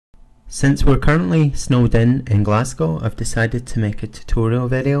Since we're currently snowed in Glasgow, I've decided to make a tutorial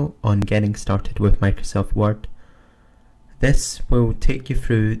video on getting started with Microsoft Word. This will take you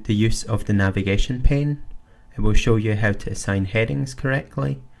through the use of the navigation pane. It will show you how to assign headings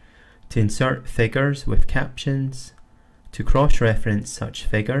correctly, to insert figures with captions, to cross-reference such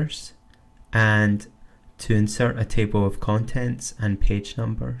figures, and to insert a table of contents and page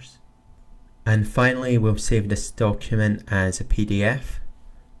numbers. And finally, we'll save this document as a PDF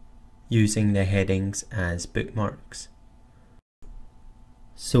using the headings as bookmarks.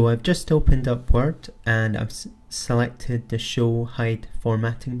 So I've just opened up Word and I've selected the ShowHide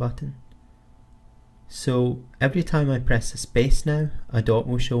Formatting button. So every time I press a space now, a dot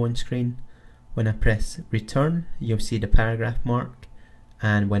will show on screen. When I press return, you'll see the paragraph mark,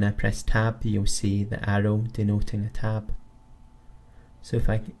 and when I press tab, you'll see the arrow denoting a tab. So if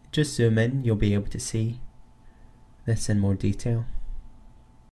I just zoom in, you'll be able to see this in more detail.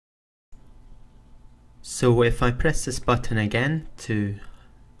 So if I press this button again to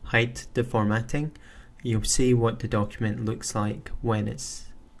hide the formatting, you'll see what the document looks like when it's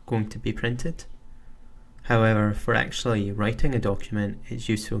going to be printed. However, for actually writing a document, it's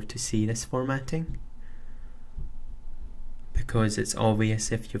useful to see this formatting because it's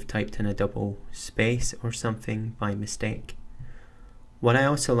obvious if you've typed in a double space or something by mistake. What I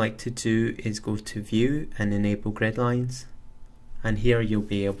also like to do is go to View and enable Gridlines, and here you'll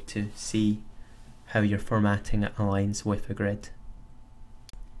be able to see how your formatting aligns with a grid.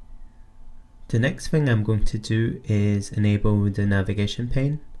 The next thing I'm going to do is enable the navigation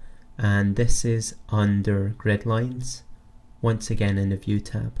pane, and this is under Gridlines, once again in the View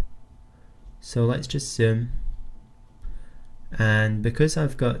tab. So let's just zoom, and because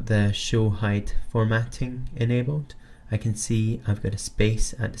I've got the ShowHide Formatting enabled, I can see I've got a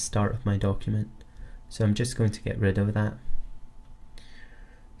space at the start of my document, so I'm just going to get rid of that.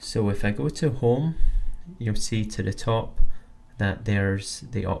 So if I go to Home, you'll see to the top that there's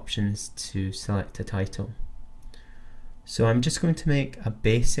the options to select a title. So I'm just going to make a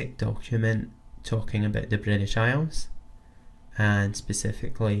basic document talking about the British Isles and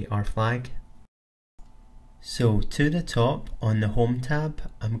specifically our flag. So to the top on the Home tab,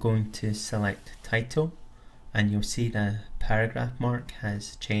 I'm going to select Title, and you'll see the paragraph mark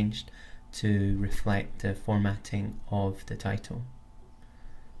has changed to reflect the formatting of the title.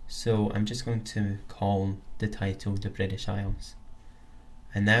 So I'm just going to call the title The British Isles.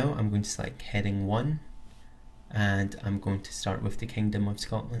 And now I'm going to select heading 1, and I'm going to start with the Kingdom of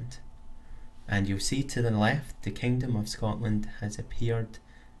Scotland. And you'll see to the left the Kingdom of Scotland has appeared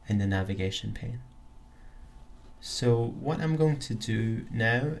in the navigation pane. So what I'm going to do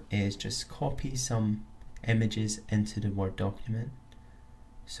now is just copy some images into the Word document.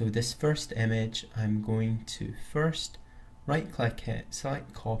 So this first image, I'm going to first right click it,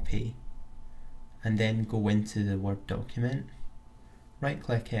 select copy, and then go into the Word document, right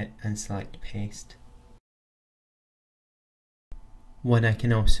click it and select paste. What I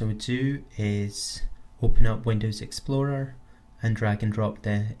can also do is open up Windows Explorer and drag and drop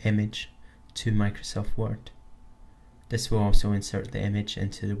the image to Microsoft Word. This will also insert the image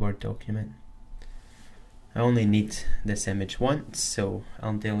into the Word document. I only need this image once, so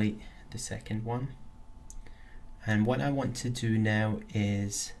I'll delete the second one. And what I want to do now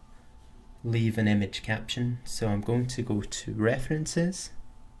is leave an image caption. So I'm going to go to References,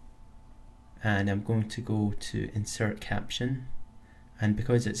 and I'm going to go to Insert Caption. And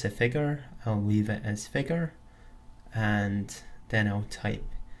because it's a figure, I'll leave it as figure, and then I'll type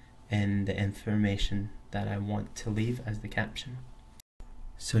in the information that I want to leave as the caption.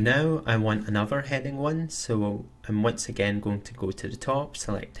 So now I want another heading 1, so I'm once again going to go to the top,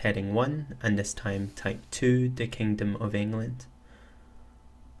 select heading 1, and this time type 2, the Kingdom of England.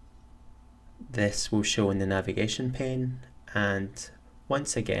 This will show in the navigation pane, and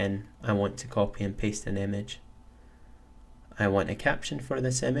once again I want to copy and paste an image. I want a caption for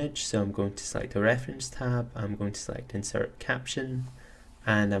this image, so I'm going to select the Reference tab, I'm going to select Insert Caption,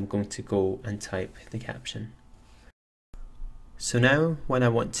 and I'm going to go and type the caption. So now what I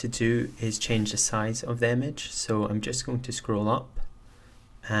want to do is change the size of the image, so I'm just going to scroll up,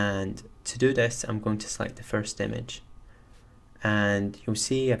 and to do this I'm going to select the first image, and you'll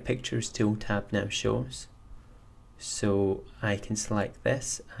see a Pictures tool tab now shows. So I can select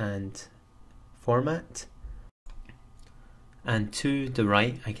this and Format, and to the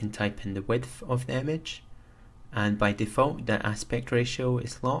right I can type in the width of the image, and by default the aspect ratio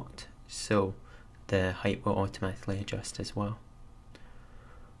is locked, so the height will automatically adjust as well.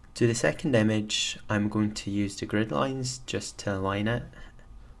 To the second image, I'm going to use the grid lines just to align it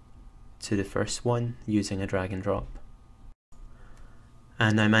to the first one using a drag and drop.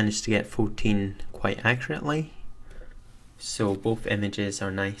 and I managed to get 14 quite accurately. So both images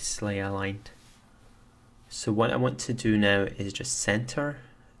are nicely aligned. So what I want to do now is just center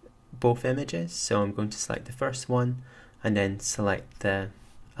both images. So I'm going to select the first one and then select the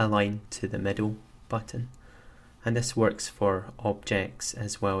align to the middle button. And this works for objects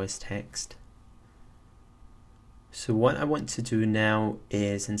as well as text. So what I want to do now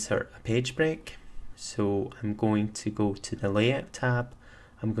is insert a page break. So I'm going to go to the Layout tab,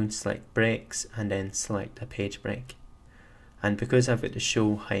 I'm going to select Breaks and then select a page break. And because I've got the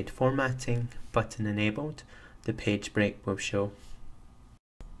ShowHide Formatting button enabled, the page break will show.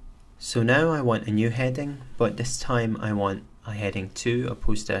 So now I want a new heading, but this time I want a heading 2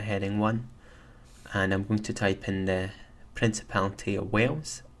 opposed to a heading 1. And I'm going to type in the Principality of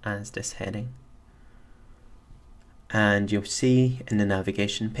Wales as this heading. And you'll see in the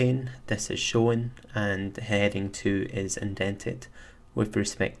navigation pane this is shown and heading 2 is indented with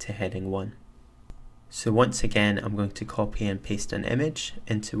respect to heading 1. So once again I'm going to copy and paste an image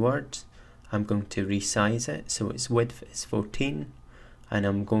into Word. I'm going to resize it so its width is 14 and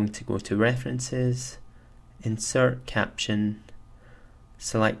I'm going to go to References, Insert Caption,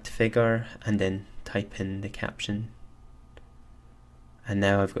 select Figure and then type in the caption. And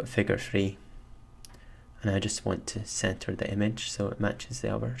now I've got figure 3. And I just want to center the image so it matches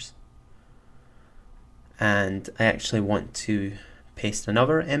the others. And I actually want to paste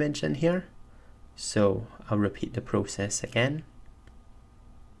another image in here, so I'll repeat the process again.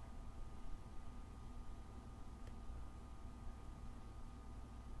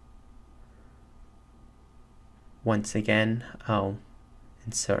 Once again, I'll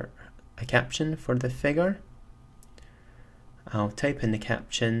insert a caption for the figure. I'll type in the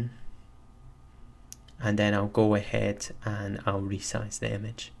caption and then I'll go ahead and I'll resize the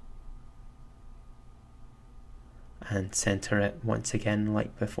image and center it once again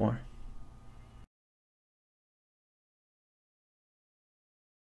like before.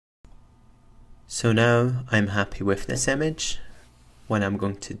 So now I'm happy with this image. What I'm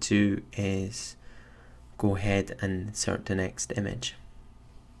going to do is go ahead and insert the next image.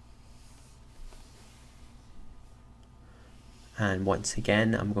 And once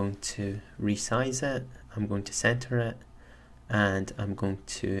again I'm going to resize it, I'm going to center it, and I'm going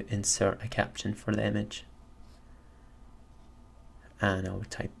to insert a caption for the image. And I'll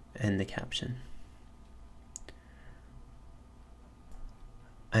type in the caption.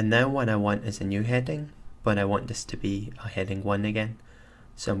 And now what I want is a new heading, but I want this to be a heading 1 again.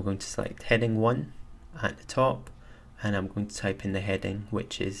 So I'm going to select heading 1 at the top, and I'm going to type in the heading,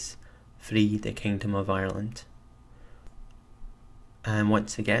 which is Free the Kingdom of Ireland. And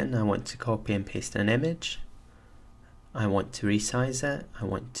once again, I want to copy and paste an image. I want to resize it, I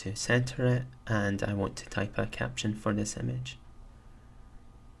want to center it, and I want to type a caption for this image.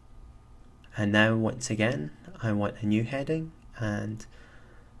 And now once again, I want a new heading, and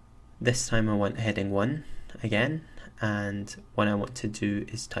this time I want heading 1 again, and what I want to do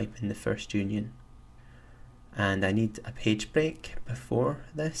is type in the first union. And I need a page break before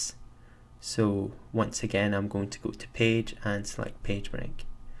this. So once again I'm going to go to Page and select Page Break.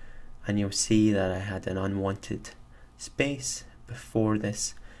 And you'll see that I had an unwanted space before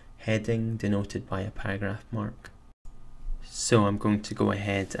this heading denoted by a paragraph mark. So I'm going to go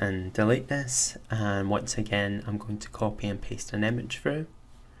ahead and delete this, and once again I'm going to copy and paste an image through.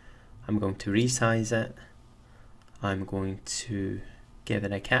 I'm going to resize it, I'm going to give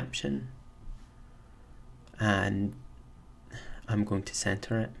it a caption, and I'm going to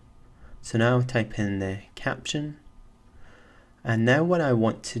center it. So now I'll type in the caption, and now what I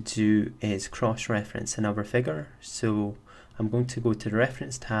want to do is cross-reference another figure. So I'm going to go to the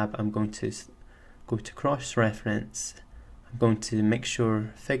Reference tab, I'm going to go to Cross-Reference, I'm going to make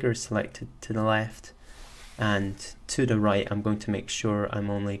sure figure is selected to the left, and to the right I'm going to make sure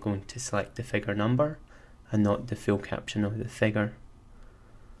I'm only going to select the figure number and not the full caption of the figure.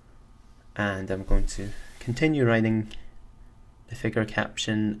 And I'm going to continue writing the figure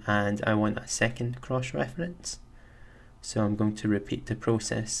caption, and I want a second cross-reference. So I'm going to repeat the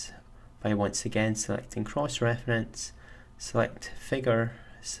process by once again selecting cross-reference, select figure,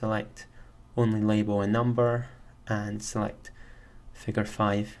 select only label and number, and select figure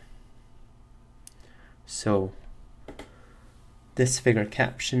 5. So this figure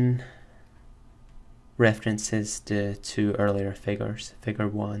caption references the two earlier figures, figure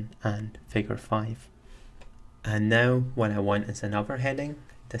 1 and figure 5. And now what I want is another heading,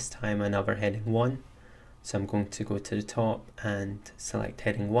 this time another heading 1. So I'm going to go to the top and select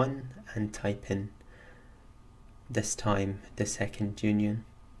heading 1 and type in, this time, the second union.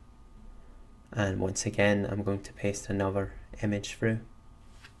 And once again I'm going to paste another image through.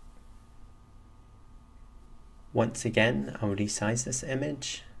 Once again, I'll resize this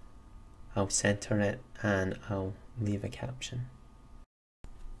image, I'll center it, and I'll leave a caption.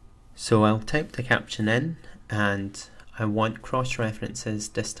 So I'll type the caption in, and I want cross references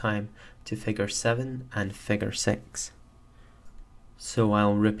this time to figure 7 and figure 6. So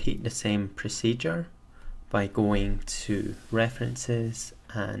I'll repeat the same procedure by going to references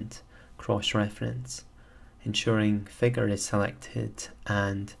and cross reference, ensuring figure is selected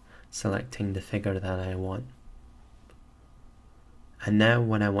and selecting the figure that I want. And now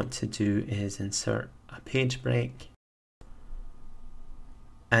what I want to do is insert a page break.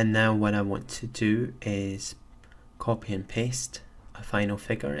 And now what I want to do is copy and paste a final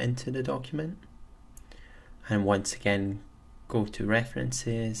figure into the document. And once again, go to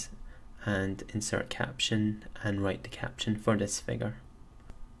references and insert caption and write the caption for this figure.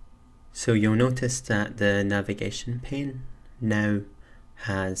 So you'll notice that the navigation pane now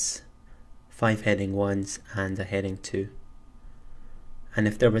has 5 heading 1s and a heading 2. And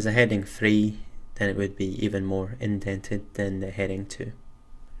if there was a heading 3, then it would be even more indented than the heading 2.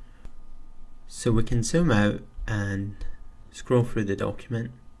 So we can zoom out and scroll through the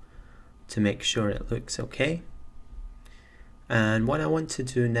document to make sure it looks okay. And what I want to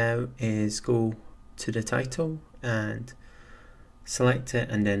do now is go to the title and select it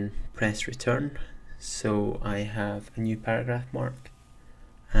and then press return. So I have a new paragraph mark.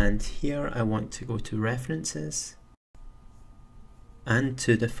 And here I want to go to references. And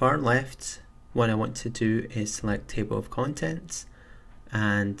to the far left, what I want to do is select table of contents,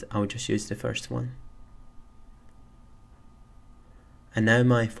 and I'll just use the first one. And now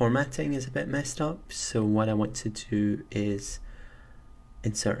my formatting is a bit messed up, so what I want to do is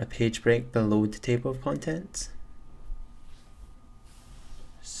insert a page break below the table of contents.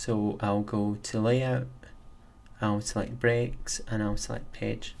 So I'll go to layout, I'll select breaks, and I'll select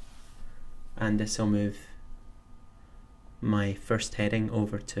page. And this will move my first heading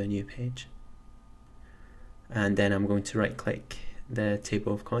over to a new page. And then I'm going to right click the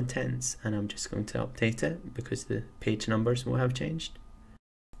table of contents and I'm just going to update it because the page numbers will have changed.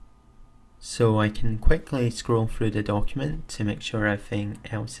 So I can quickly scroll through the document to make sure everything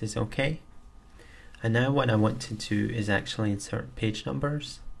else is okay. And now what I want to do is actually insert page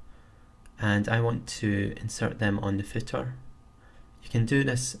numbers, and I want to insert them on the footer. You can do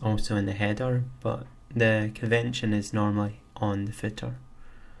this also in the header, but the convention is normally on the footer.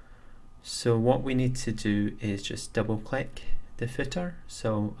 So what we need to do is just double click the footer.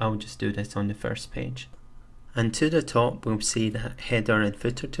 So I'll just do this on the first page. And to the top we'll see the header and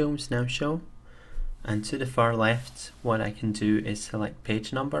footer tools now show. And to the far left, what I can do is select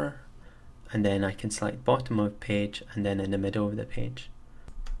page number, and then I can select bottom of page and then in the middle of the page.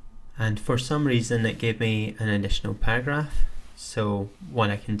 And for some reason it gave me an additional paragraph. So what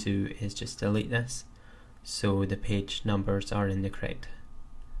I can do is just delete this, so the page numbers are in the correct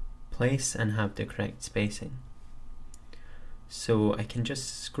place and have the correct spacing. So I can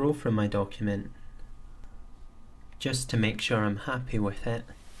just scroll through my document just to make sure I'm happy with it,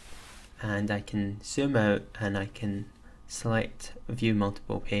 and I can zoom out and I can select view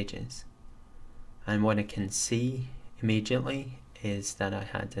multiple pages. And what I can see immediately is that I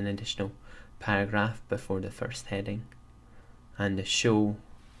had an additional paragraph before the first heading, and the show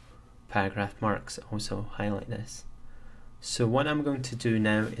paragraph marks also highlight this. So what I'm going to do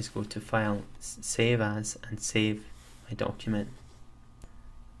now is go to File, Save As, and save my document.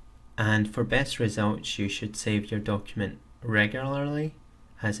 And for best results, you should save your document regularly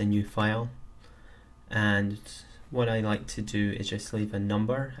as a new file. And what I like to do is just leave a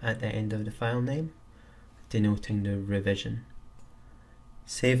number at the end of the file name, denoting the revision.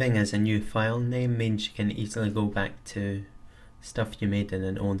 Saving as a new file name means you can easily go back to stuff you made in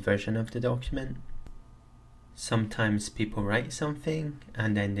an old version of the document. Sometimes people write something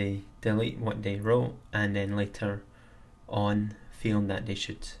and then they delete what they wrote, and then later on feel that they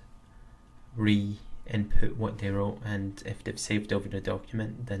should re-input what they wrote, and if they've saved over the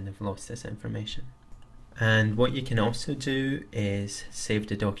document then they've lost this information. And what you can also do is save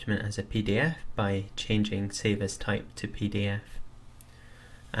the document as a PDF by changing Save As Type to PDF.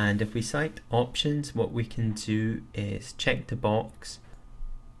 And if we select options, what we can do is check the box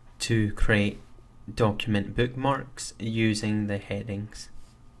to create document bookmarks using the headings.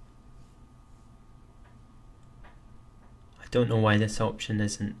 I don't know why this option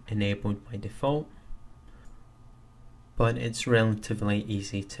isn't enabled by default, but it's relatively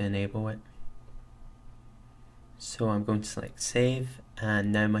easy to enable it. So I'm going to select Save,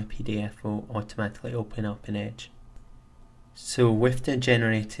 and now my PDF will automatically open up in Edge. So with the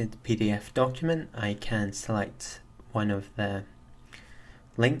generated PDF document, I can select one of the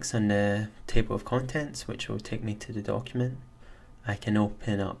links on the table of contents, which will take me to the document. I can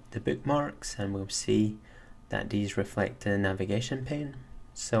open up the bookmarks and we'll see that these reflect the navigation pane.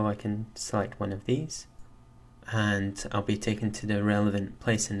 So I can select one of these and I'll be taken to the relevant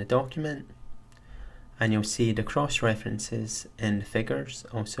place in the document, and you'll see the cross references in the figures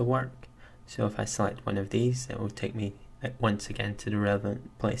also work. So if I select one of these, it will take me once again to the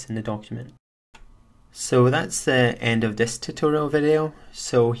relevant place in the document. So that's the end of this tutorial video.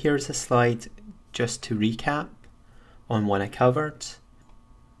 So here's a slide just to recap on what I covered,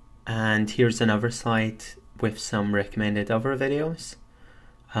 and here's another slide with some recommended other videos.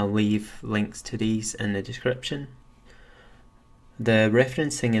 I'll leave links to these in the description. The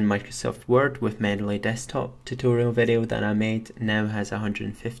referencing in Microsoft Word with Mendeley desktop tutorial video that I made now has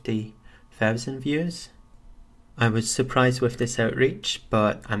 150,000 views. I was surprised with this outreach,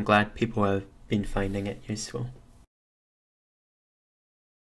 but I'm glad people have been finding it useful.